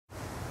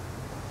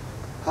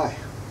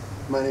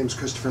my name is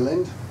Christopher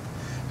Lind,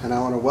 and I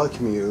want to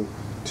welcome you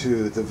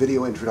to the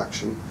video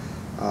introduction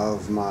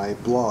of my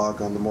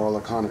blog on the moral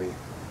economy.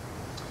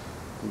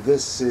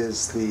 This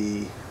is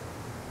the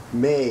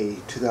May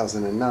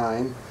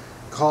 2009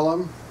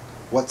 column,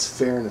 What's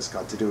Fairness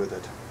Got to Do with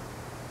It?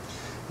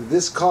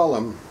 This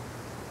column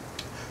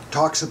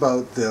talks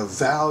about the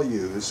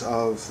values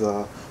of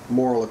the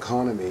moral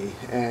economy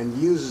and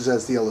uses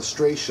as the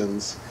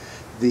illustrations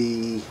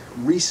the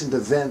recent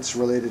events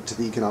related to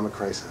the economic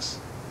crisis.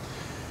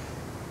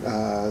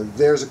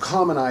 There's a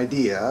common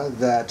idea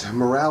that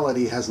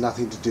morality has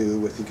nothing to do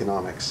with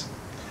economics.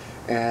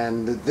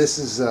 And this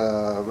is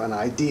an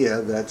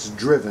idea that's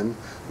driven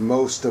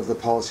most of the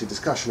policy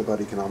discussion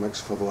about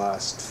economics for the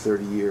last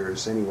 30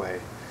 years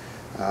anyway.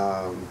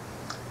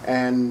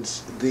 And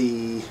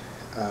the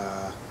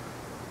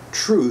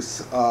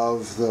truth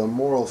of the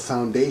moral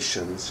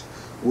foundations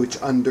which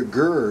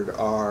undergird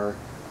our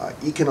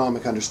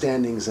economic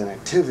understandings and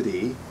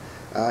activity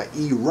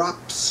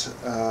erupts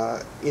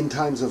in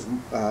times of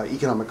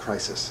economic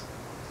crisis.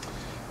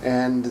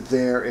 And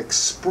they're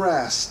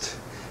expressed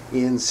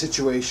in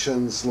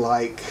situations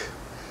like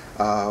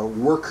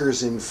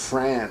workers in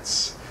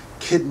France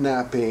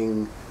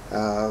kidnapping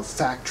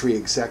factory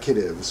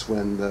executives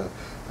when the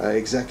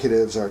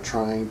executives are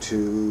trying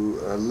to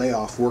lay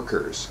off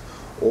workers.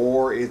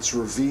 Or it's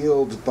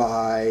revealed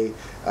by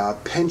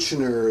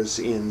pensioners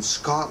in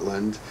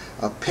Scotland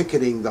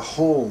picketing the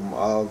home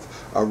of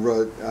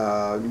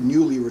a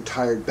newly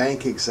retired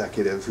bank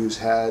executive who's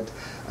had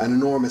an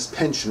enormous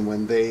pension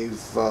when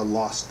they've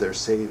lost their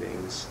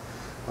savings.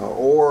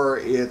 Or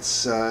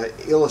it's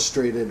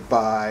illustrated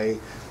by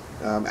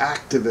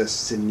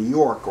activists in New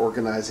York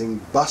organizing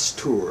bus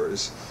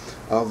tours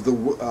of the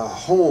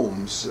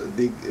homes,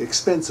 the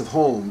expensive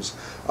homes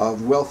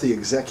of wealthy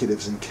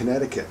executives in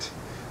Connecticut.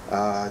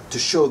 To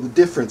show the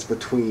difference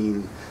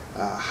between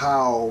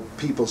how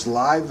people's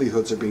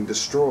livelihoods are being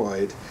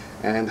destroyed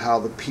and how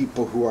the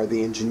people who are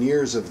the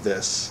engineers of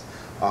this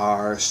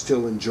are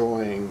still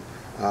enjoying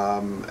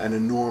an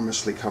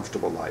enormously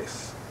comfortable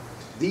life.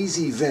 These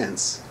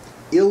events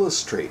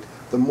illustrate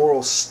the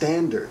moral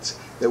standards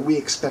that we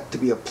expect to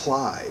be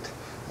applied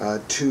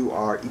to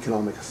our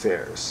economic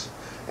affairs.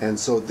 And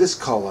so this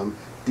column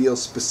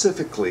deals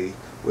specifically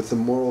with the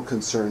moral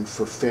concern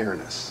for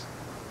fairness.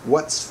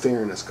 What's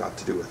fairness got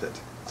to do with it?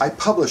 I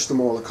publish the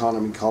moral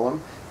economy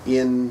column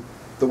in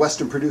the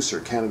Western Producer,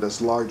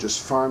 Canada's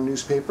largest farm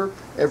newspaper,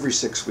 every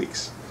 6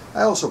 weeks.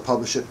 I also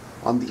publish it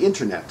on the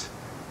internet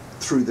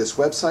through this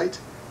website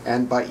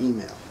and by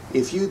email.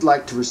 If you'd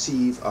like to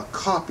receive a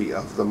copy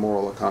of the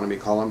moral economy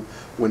column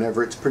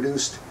whenever it's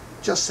produced,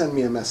 just send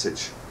me a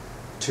message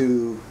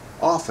to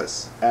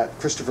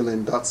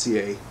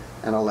office@christopherlind.ca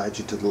and I'll add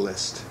you to the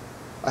list.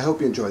 I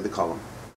hope you enjoy the column.